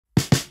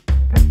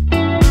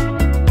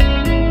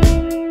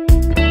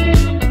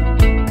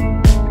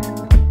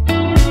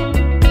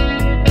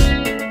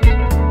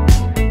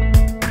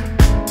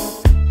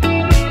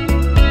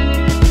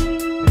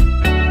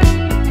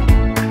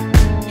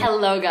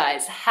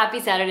Happy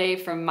Saturday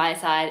from my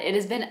side. It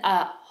has been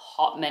a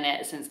hot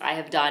minute since I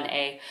have done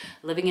a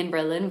living in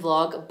Berlin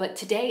vlog, but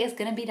today is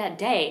gonna be that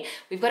day.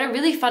 We've got a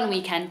really fun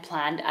weekend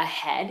planned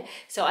ahead,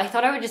 so I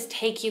thought I would just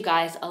take you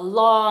guys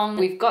along.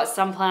 We've got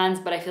some plans,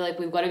 but I feel like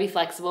we've got to be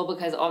flexible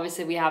because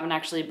obviously we haven't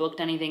actually booked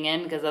anything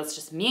in because that's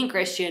just me and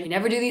Christian. We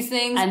never do these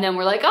things, and then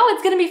we're like, oh,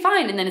 it's gonna be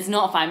fine, and then it's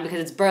not fine because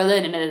it's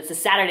Berlin and it's a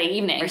Saturday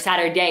evening, or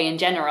Saturday in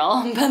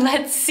general. But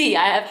let's see,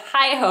 I have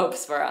high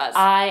hopes for us.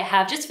 I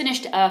have just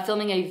finished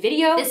filming a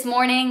video this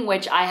morning,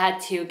 which I had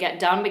to get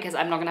done because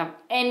I'm not gonna have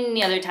any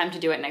other time to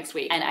do it next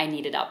week, and I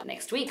need it up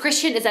next week.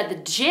 Christian is at the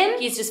gym.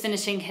 He's just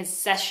finishing his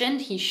session.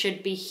 He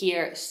should be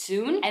here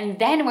soon, and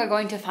then we're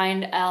going to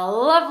find a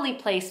lovely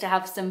place to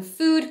have some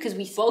food because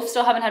we both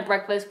still haven't had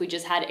breakfast. We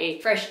just had a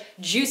fresh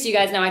juice. You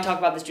guys know I talk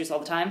about this juice all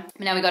the time,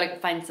 but now we gotta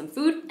find some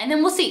food, and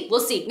then we'll see.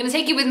 I'm gonna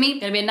take you with me. It's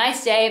gonna be a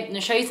nice day. I'm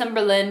gonna show you some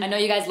Berlin. I know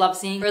you guys love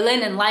seeing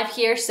Berlin and life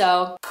here,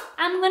 so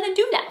I'm gonna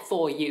do that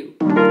for you.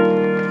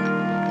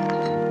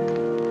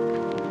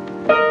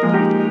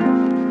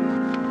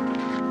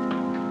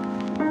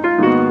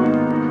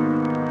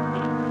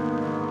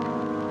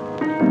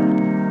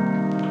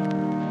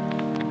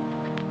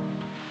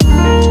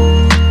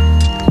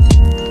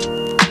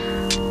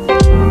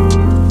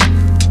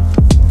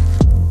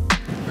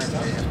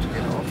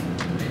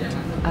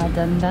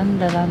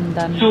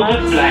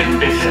 Zurückbleiben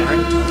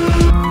bitte.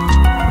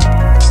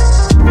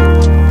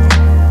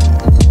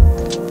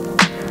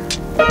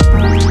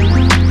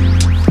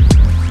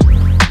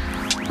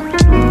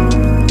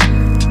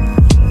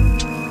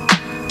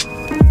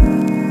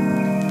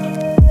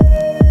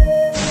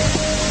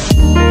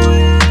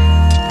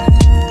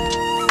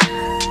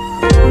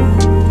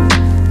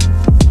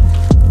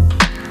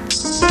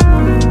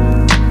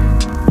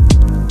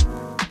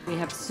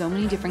 So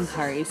many different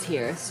curries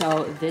here.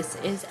 So this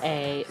is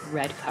a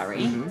red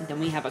curry. Then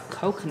we have a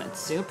coconut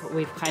soup.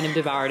 We've kind of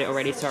devoured it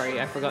already.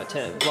 Sorry, I forgot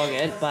to vlog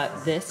it.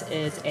 But this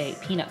is a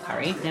peanut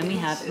curry. Then we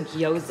have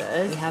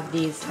gyozas. We have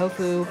these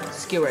tofu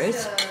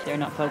skewers. They're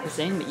not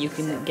focusing, but you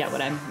can get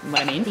what I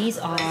mean. These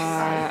are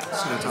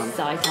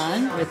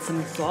seitan with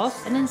some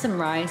sauce and then some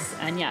rice.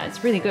 And yeah,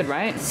 it's really good,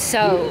 right?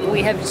 So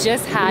we have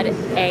just had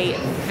a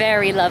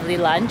very lovely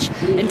lunch.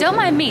 And don't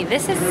mind me,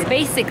 this is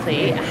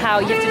basically how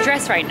you have to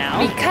dress right now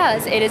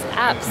because it is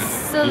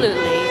absolutely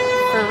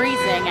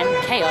freezing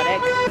and chaotic.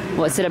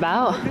 What's it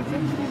about?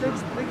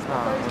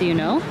 Do you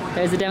know?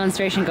 There's a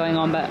demonstration going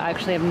on, but I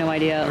actually have no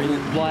idea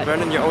what.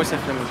 Berlin, you always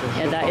have demonstrations.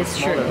 Yeah, that is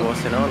true. It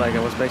was, you know, like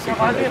it was basically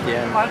like the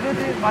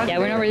end. Yeah,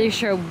 we're not really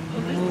sure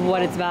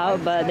what it's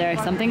about, but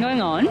there's something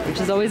going on, which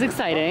is always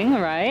exciting,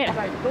 right?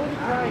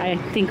 I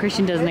think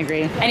Christian doesn't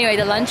agree. Anyway,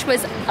 the lunch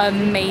was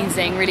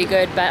amazing, really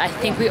good, but I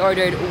think we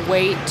ordered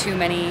way too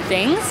many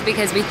things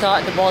because we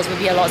thought the balls would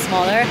be a lot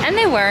smaller, and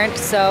they weren't,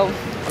 so,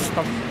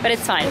 but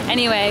it's fine.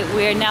 Anyway,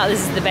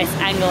 this is the best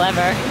angle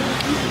ever.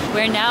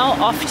 We're now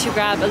off to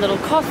grab a little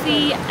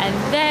coffee,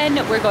 and then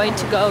we're going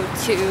to go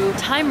to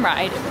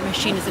timeride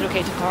machine. Is it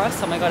okay to cross?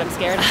 Oh my god, I'm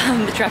scared.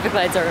 The traffic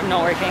lights are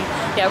not working.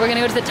 Yeah, we're gonna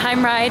go to the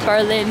timeride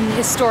Berlin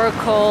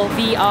historical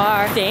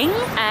VR thing,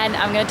 and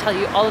I'm gonna tell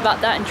you all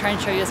about that and try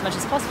and show you as much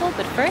as possible.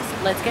 But first,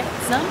 let's get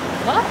some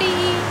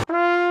coffee.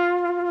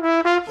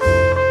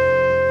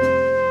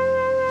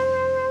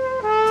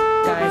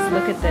 Guys,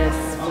 look at this.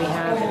 We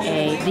have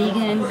a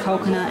vegan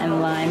coconut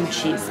and lime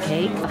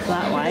cheesecake, a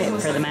flat white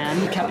for the man,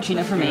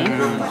 cappuccino for me,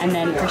 and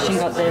then Christian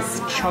got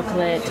this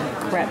chocolate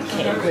crepe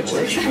cake, which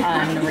looks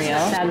unreal.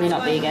 Sadly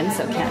not vegan,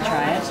 so can't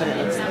try it, but it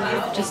looks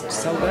just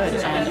so good,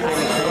 and I'm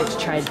excited to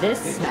try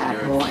this bad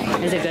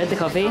boy. Is it good, the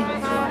coffee?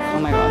 Oh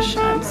my gosh,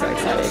 I'm so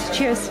excited.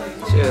 Cheers!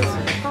 Cheers.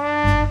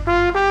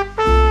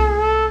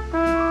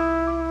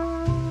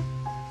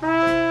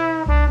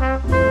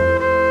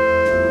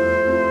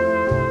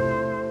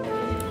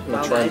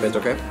 Try a bit,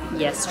 okay?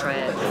 Yes, try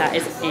it. That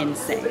is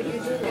insane.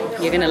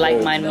 You're gonna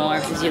like mine more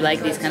because you like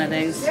these kind of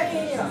things.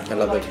 I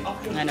love it.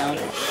 I know. I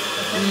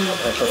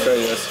prefer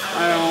yours.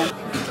 I know.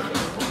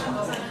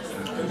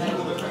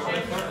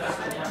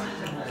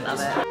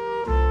 Love it.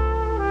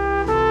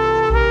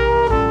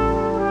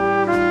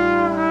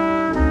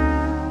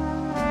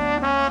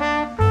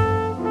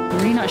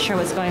 Not sure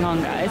what's going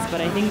on, guys, but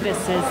I think this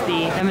is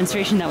the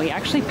demonstration that we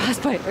actually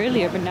passed by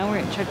earlier, but now we're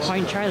at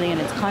Checkpoint Charlie and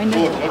it's kind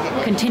of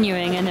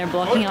continuing and they're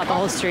blocking out the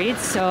whole street,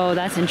 so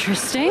that's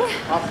interesting.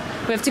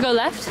 We have to go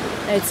left.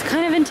 It's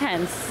kind of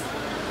intense.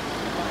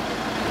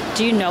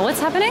 Do you know what's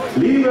happening?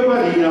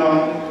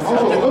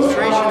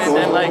 Demonstration, and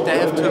then like they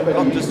have to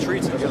block the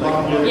streets, and you're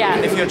like, yeah.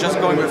 If you're just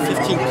going with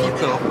 15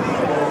 people,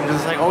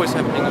 it's like always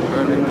happening in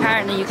Berlin.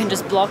 Apparently you can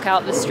just block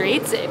out the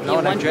streets if you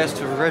want. Like you have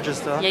to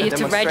register. Yeah, you have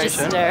to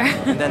register.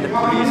 And then the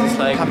police is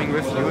like coming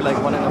with you, like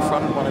one in the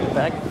front, one in the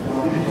back.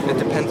 It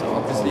depends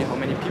obviously how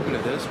many people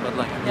it is, but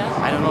like, yeah.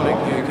 I don't know,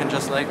 like you can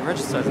just like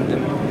register and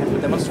then have a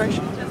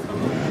demonstration.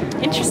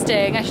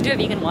 Interesting, I should do a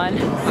vegan one.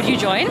 Would you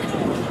join?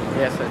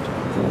 Yes, I do.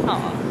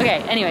 Oh.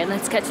 Okay, anyway,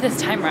 let's get to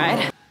this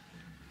timeride.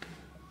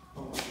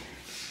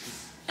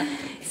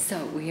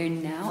 So we we are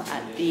now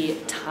at the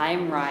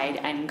timeride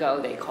and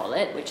go, they call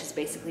it, which is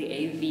basically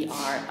a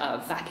VR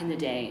of back in the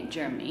day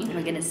Germany.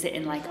 We're gonna sit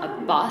in like a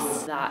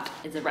bus that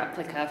is a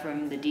replica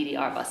from the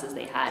DDR buses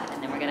they had,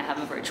 and then we're gonna have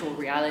a virtual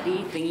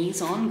reality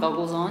thingies on,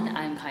 goggles on,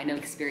 and kind of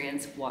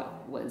experience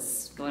what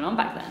was going on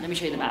back then. Let me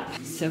show you the map.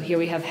 So here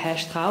we have Herr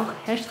Strauch.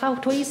 Herr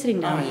Strauch, where are you sitting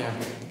now? Oh yeah.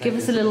 Give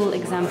us a little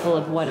example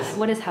of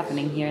what is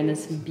happening here in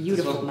this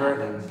beautiful This was map.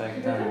 Berlin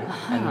back then,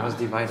 and it was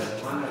divided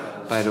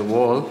by the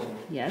wall.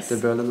 Yes. The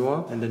Berlin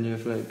Wall, and then you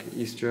have like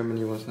East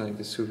Germany was like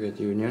the Soviet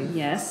Union.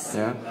 Yes.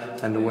 Yeah,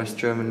 and the West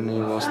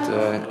Germany was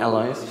the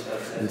Allies,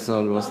 and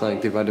so it was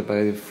like divided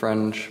by the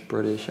French,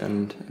 British,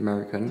 and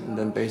American. And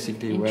then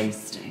basically when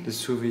the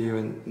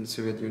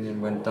Soviet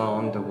Union went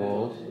down, the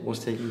wall was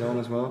taken down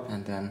as well.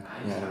 And then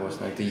yeah, there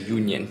was like the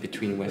union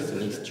between West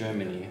and East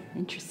Germany.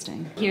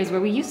 Interesting. Here's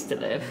where we used to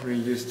live. We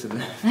used to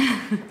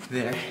live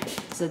there.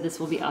 So this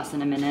will be us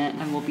in a minute,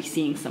 and we'll be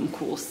seeing some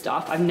cool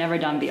stuff. I've never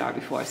done VR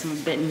before, so I'm a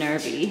bit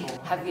nervy.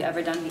 Have you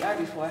ever done VR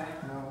before?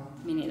 No.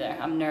 Me neither.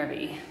 I'm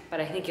nervy,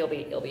 but I think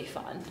it'll be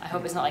fun. I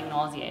hope it's not like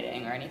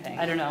nauseating or anything.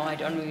 I don't know. I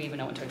don't really even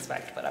know what to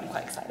expect, but I'm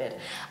quite excited.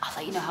 I'll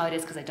let you know how it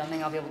is because I don't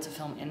think I'll be able to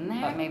film in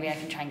there. But maybe I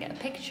can try and get a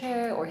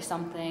picture or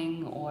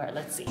something, or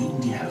let's see.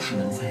 Die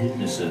herrschenden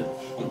Verhältnisse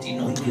und die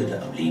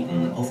Neugierde am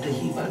Leben auf der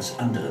jeweils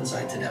anderen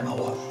Seite der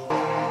Mauer.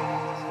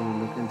 So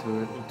look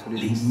into the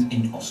Leben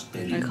in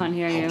Ostberlin, I can't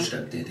hear you.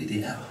 Hauptstadt der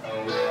DDR.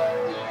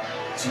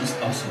 Sie ist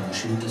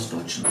Aushängeschild des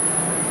Deutschen.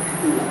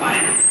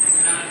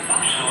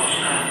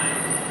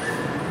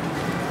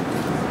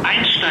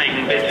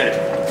 Einsteigen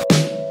bitte.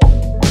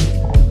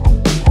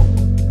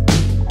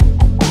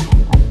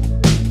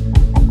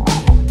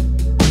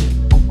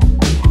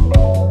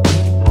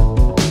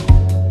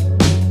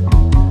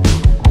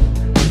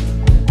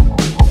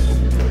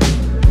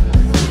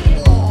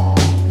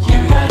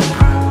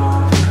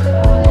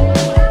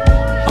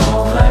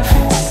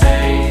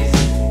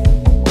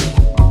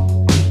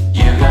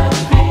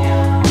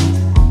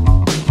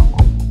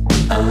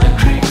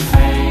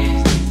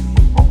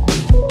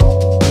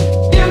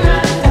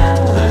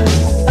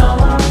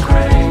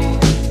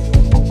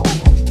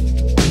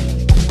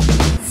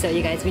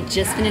 We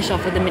just finished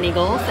off with the mini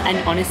golf, and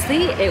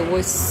honestly it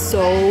was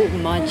so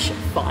much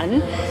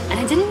fun, and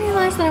I didn't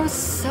realize that I was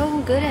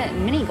so good at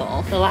mini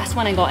golf. The last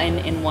one I got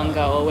in one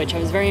go, which I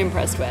was very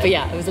impressed with. But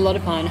yeah, it was a lot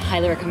of fun,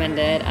 highly recommend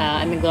it,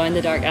 and the glow in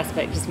the dark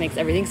aspect just makes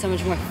everything so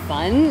much more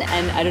fun,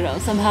 and I don't know,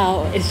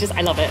 somehow it's just,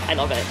 I love it.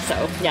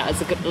 So yeah,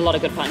 it's a lot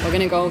of good fun. We're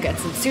gonna go get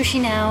some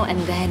sushi now, and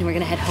then we're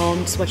gonna head home,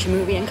 just watch a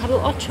movie and cuddle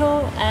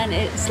Ocho, and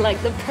it's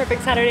like the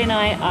perfect Saturday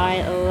night.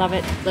 I love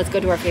it. Let's go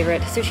to our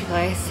favorite sushi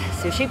place,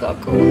 Sushi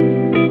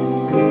Goku.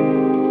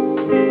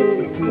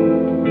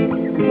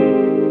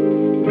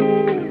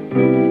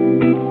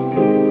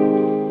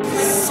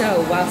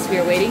 So whilst we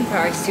were waiting for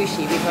our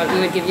sushi, we thought we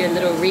would give you a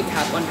little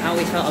recap on how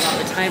we felt about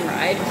the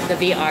timeride, the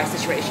VR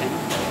situation.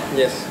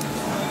 Yes.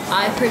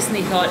 I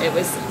personally thought it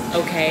was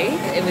okay.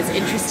 It was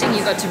interesting.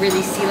 You got to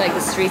really see like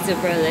the streets of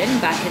Berlin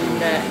back in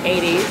the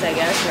 80s, I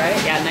guess, right?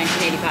 Yeah,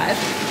 1985.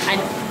 And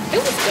it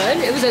was good.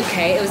 It was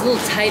okay. It was a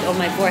little tight on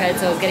my forehead,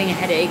 so I was getting a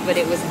headache, but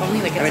it was only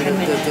like a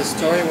 10-minute. The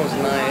story was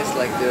nice,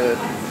 like the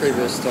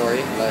previous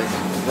story, like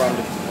around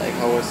like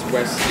how was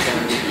West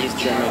Germany, East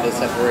Germany, the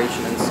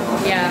separation and so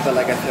on. Yeah. But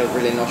like I felt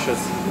really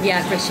nauseous.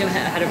 Yeah, Christian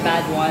had a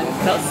bad one.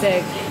 Felt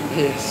sick.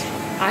 Yes.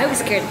 I was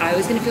scared I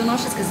was gonna feel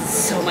nauseous because it's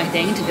so my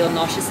thing to feel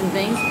nauseous and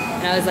things.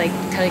 And I was like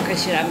telling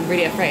Christian I'm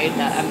really afraid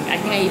that I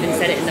think I even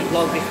said it in the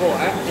vlog before,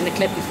 in the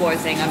clip before,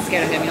 saying I'm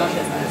scared I'm gonna be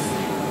nauseous.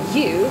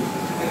 You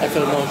I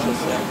felt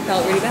nauseous, yeah.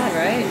 felt really bad,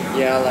 right?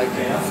 Yeah, like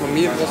for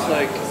me it was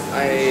like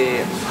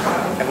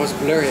I was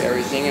blurry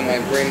everything, and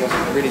my brain was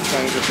really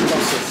trying to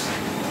process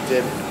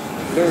the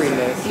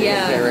blurriness,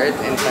 Yeah. right?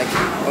 And like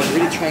I was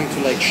really trying to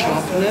like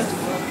sharpen it,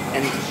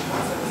 and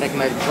like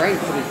my brain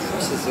couldn't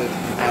process it.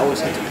 I always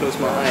had to close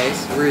my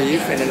eyes,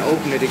 breathe, and then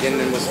open it again,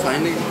 and was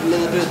finding it a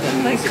little bit,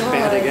 and was it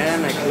bad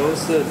again? I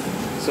closed it.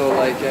 So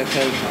like I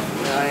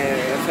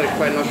felt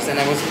quite nauseous, and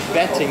I was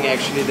betting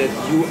actually that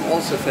you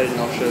also felt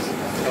nauseous.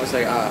 I was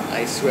like,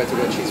 I swear to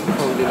God, she's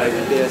probably like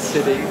there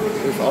sitting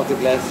without the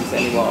glasses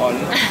anymore on.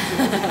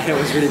 And I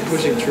was really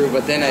pushing through,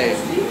 but then I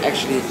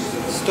actually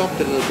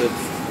stopped a little bit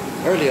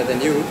earlier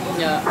than you.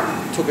 Yeah.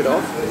 Took it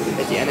off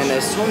at the end, and I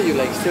saw you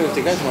like still with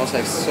the glasses, and I was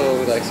like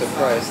so like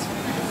surprised.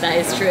 That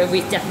is true.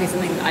 We definitely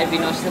something that I'd be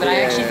nauseous, but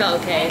I actually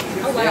felt okay.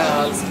 Oh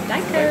wow, Yeah.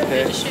 Danko.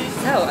 Okay.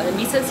 So the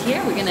miso's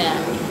here. We're gonna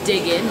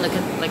dig in. Look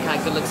at like how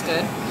good looks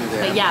good.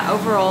 Yeah. But yeah,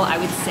 overall, I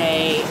would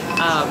say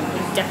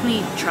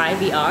definitely try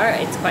VR.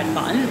 It's quite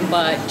fun,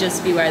 but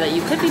just beware that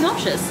you could be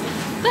nauseous.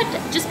 But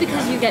just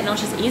because you get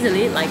nauseous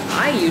easily, like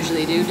I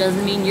usually do,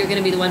 doesn't mean you're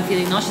gonna be the one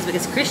feeling nauseous,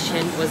 because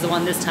Christian was the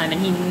one this time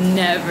and he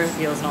never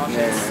feels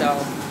nauseous. Yeah.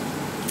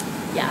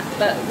 So yeah,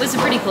 but it was a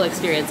pretty cool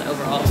experience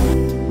overall.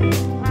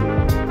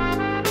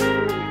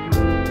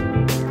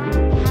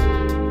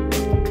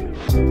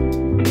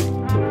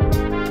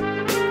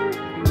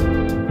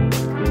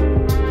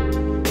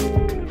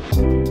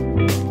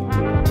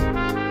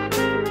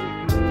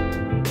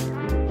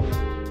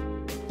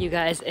 You You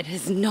guys, it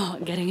is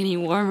not getting any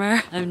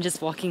warmer. I'm just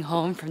walking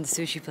home from the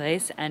sushi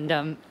place and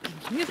can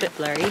you be a bit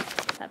blurry?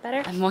 Is that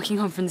better? I'm walking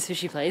home from the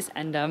sushi place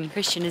and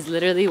Christian is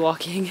literally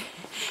walking.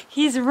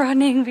 He's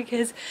running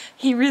because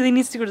he really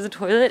needs to go to the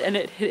toilet and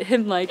it hit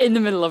him like in the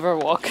middle of our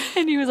walk.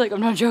 And he was like, I'm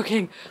not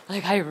joking,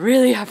 like I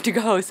really have to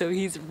go. So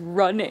he's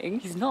running.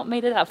 He's not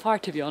made it that far,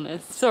 to be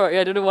honest. Sorry,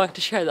 I didn't want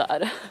to share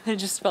that. I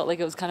just felt like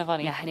it was kind of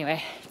funny. Yeah,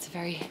 anyway, it's a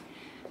very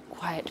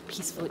quiet,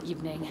 peaceful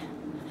evening.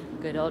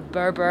 Good old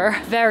Berber.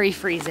 Very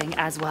freezing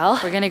as well.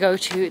 We're gonna go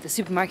to the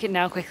supermarket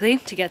now quickly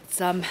to get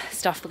some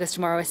stuff because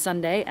tomorrow is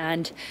Sunday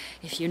and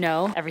if you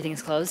know, everything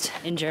is closed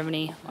in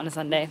Germany on a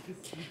Sunday.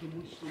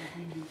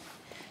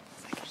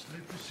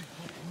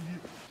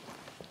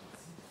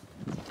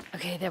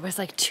 Okay, there was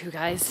like 2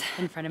 guys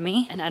in front of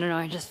me and I don't know,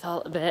 I just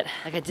felt a bit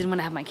like I didn't want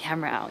to have my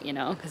camera out, you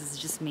know, because it's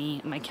just me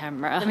and my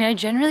camera. I mean, I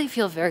generally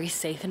feel very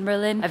safe in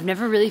Berlin. I've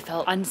never really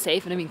felt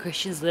unsafe, and I mean,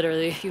 Christian's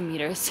literally a few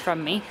meters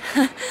from me.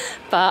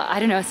 But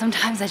I don't know,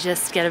 sometimes I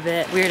just get a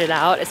bit weirded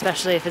out,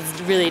 especially if it's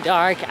really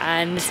dark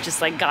and it's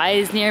just like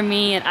guys near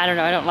me and I don't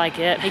know, I don't like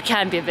it. It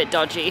can be a bit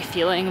dodgy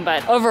feeling,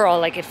 but overall,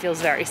 like it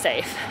feels very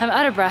safe. I'm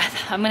out of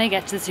breath. I'm gonna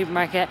get to the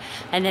supermarket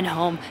and then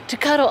home to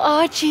cuddle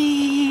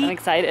Archie. I'm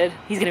excited.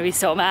 He's gonna be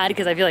so mad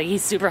because I feel like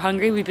he's super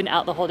hungry. We've been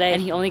out the whole day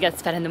and he only gets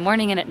fed in the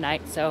morning and at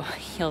night, so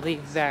he'll be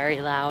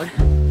very loud.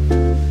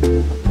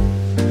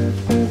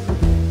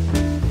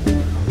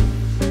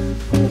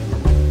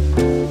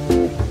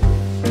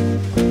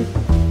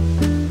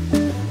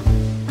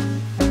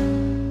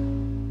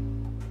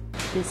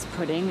 This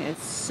pudding is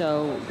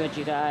so good,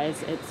 you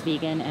guys. It's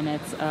vegan and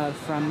it's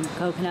from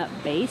coconut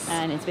base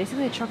and it's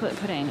basically a chocolate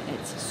pudding.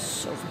 It's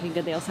so freaking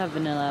good. They also have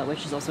vanilla,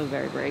 which is also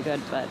very, very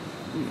good, but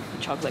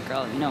chocolate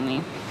girl, you know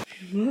me.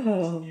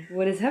 Whoa,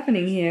 what is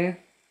happening here?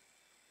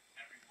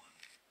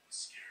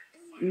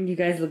 You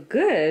guys look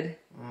good.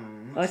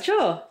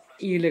 Ocho,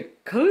 you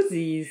look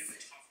cozy.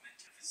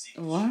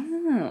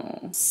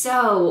 Wow.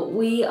 So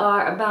we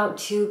are about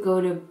to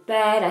go to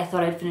bed. I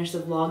thought I'd finish the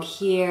vlog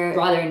here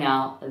rather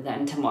now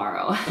than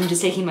tomorrow. I'm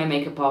just taking my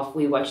makeup off.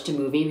 We watched a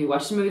movie. We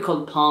watched a movie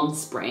called Palm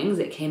Springs.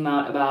 It came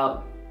out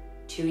about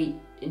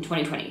in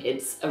 2020.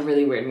 It's a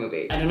really weird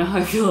movie. I don't know how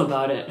I feel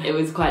about it. It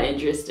was quite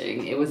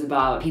interesting. It was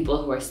about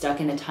people who are stuck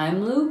in a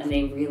time loop and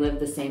they relive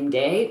the same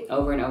day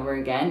over and over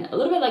again. A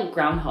little bit like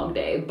Groundhog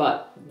Day,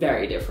 but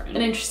very different.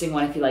 An interesting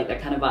one if you like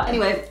that kind of vibe.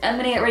 Anyway, I'm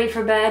gonna get ready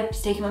for bed,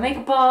 just taking my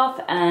makeup off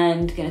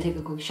and gonna take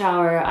a quick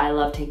shower. I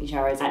love taking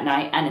showers at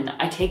night and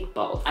I take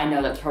both. I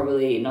know that's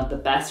probably not the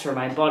best for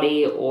my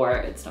body or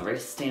it's not very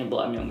sustainable.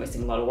 I mean, I'm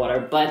wasting a lot of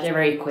water, but they're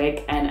very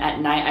quick. And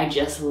at night, I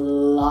just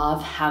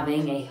love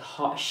having a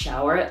hot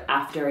shower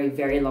after a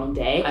very long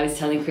day. I was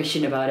telling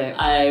Christian about it.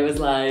 I was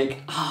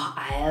like, oh,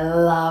 I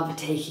love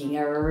taking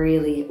a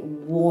really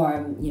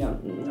warm, you know,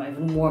 not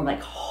even warm,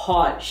 like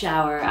hot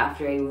shower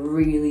after a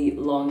really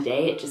long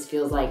day. It just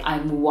feels like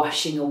I'm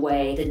washing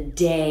away the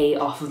day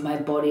off of my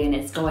body and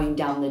it's going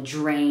down the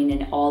drain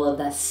and all of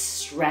that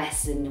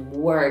stress and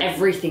work,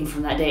 everything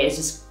from that day is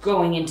just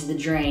going into the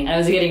drain. And I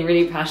was getting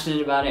really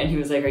passionate about it and he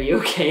was like, are you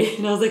okay?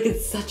 And I was like,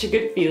 it's such a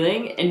good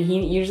feeling. And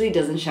he usually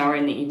doesn't shower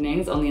in the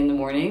evenings, only in the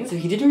morning. So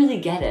he didn't really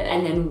get it.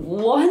 And then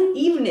one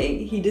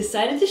evening he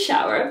decided to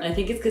shower. I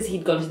think it's because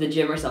he'd gone to the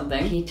gym or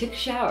something. He took a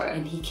shower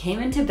and he came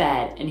into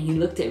bed and he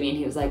looked at me and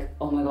he was like,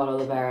 oh my God,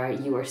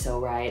 Olivera, you are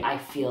so right. I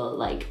feel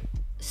like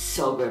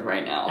so good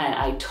right now. And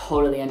I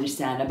totally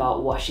understand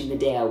about washing the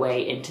day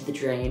away into the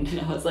drain.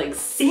 And I was like,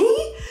 see?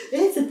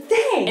 It's a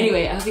thing.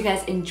 Anyway, I hope you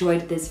guys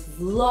enjoyed this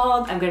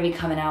vlog. I'm gonna be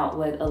coming out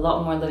with a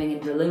lot more living in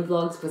Berlin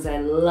vlogs because I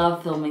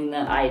love filming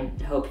them. I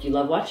hope you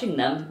love watching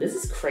them. This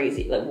is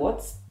crazy. Like,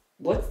 what's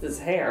this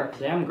hair?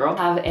 Damn, girl.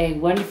 Have a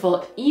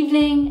wonderful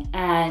evening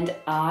and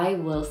I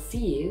will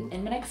see you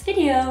in my next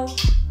video.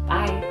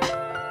 Bye.